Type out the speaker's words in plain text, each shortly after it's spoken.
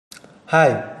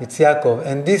Hi, it's Yaakov,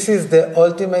 and this is the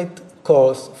ultimate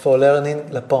course for learning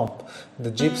La Pompe,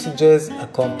 the Gypsy Jazz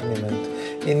accompaniment.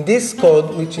 In this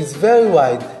chord, which is very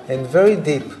wide and very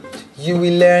deep, you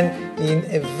will learn in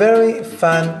a very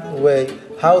fun way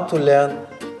how to learn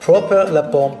proper La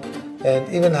Pompe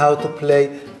and even how to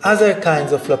play other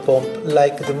kinds of La Pompe,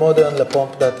 like the modern La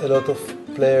Pompe that a lot of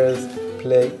players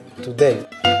play today.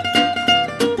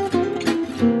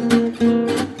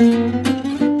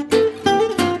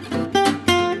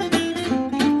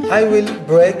 I will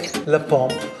break La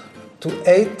Pompe to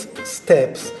 8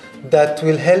 steps that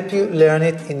will help you learn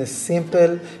it in a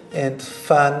simple and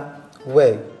fun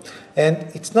way. And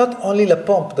it's not only La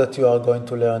Pompe that you are going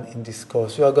to learn in this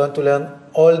course. You are going to learn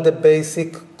all the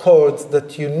basic chords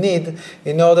that you need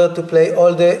in order to play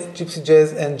all the Gypsy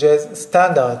Jazz and Jazz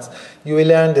standards. You will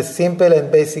learn the simple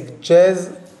and basic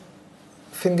jazz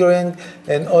fingering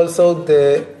and also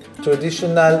the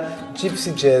traditional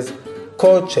Gypsy Jazz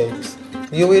chord shapes.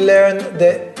 You will learn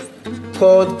the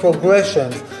chord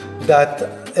progressions that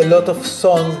a lot of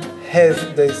songs has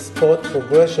this chord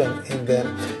progression in them,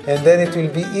 and then it will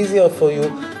be easier for you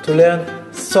to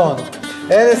learn song.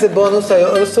 And as a bonus, I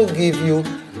also give you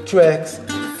tracks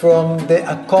from the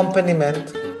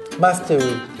Accompaniment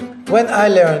Mastery. When I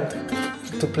learned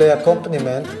to play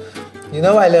accompaniment,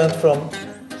 I learned from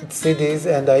CDs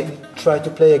and I try to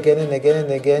play again and again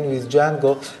and again with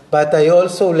Django, but I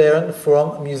also learned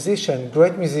from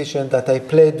great musicians that I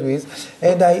played with,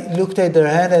 and I looked at their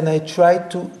hand and I tried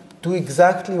to do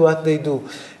exactly what they do.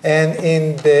 And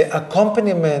in the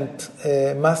accompaniment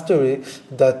mastery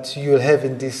that you'll have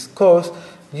in this course,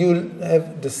 you'll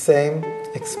have the same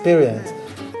experience.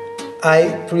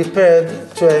 I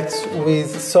prepared tracks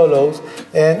with solos,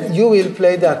 and you will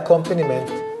play the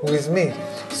accompaniment with me.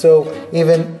 So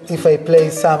even if I play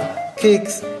some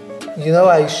kicks,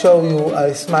 I show you,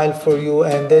 I smile for you,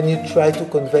 and then you try to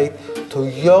convey to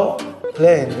your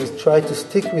playing. You try to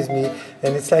stick with me,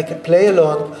 and it's like a play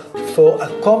along for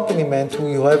accompaniment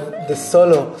where you have the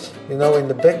solo, in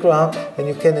the background, and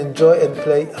you can enjoy and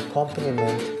play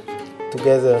accompaniment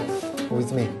together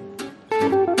with me.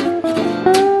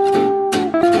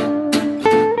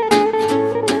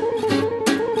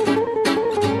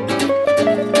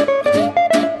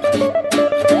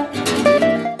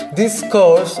 This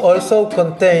course also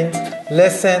contains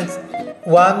lessons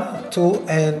 1, 2,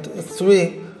 and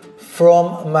 3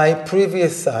 from my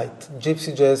previous site,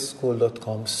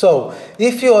 gypsyjazzschool.com. So,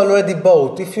 if you are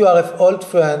an old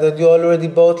friend and you already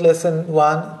bought lesson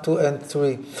 1, 2, and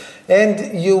 3,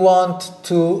 and you want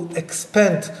to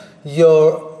expand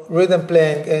your rhythm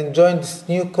playing and join this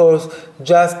new course,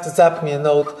 just zap me a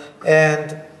note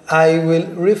and I will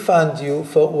refund you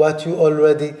for what you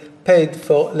already paid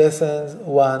for lessons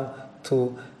 1,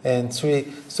 2, and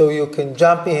 3, so you can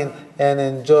jump in and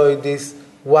enjoy this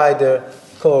wider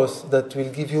course that will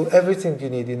give you everything you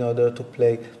need in order to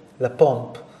play La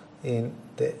Pompe in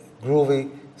the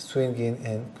groovy, swinging,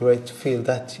 and great feel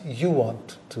that you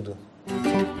want to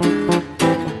do.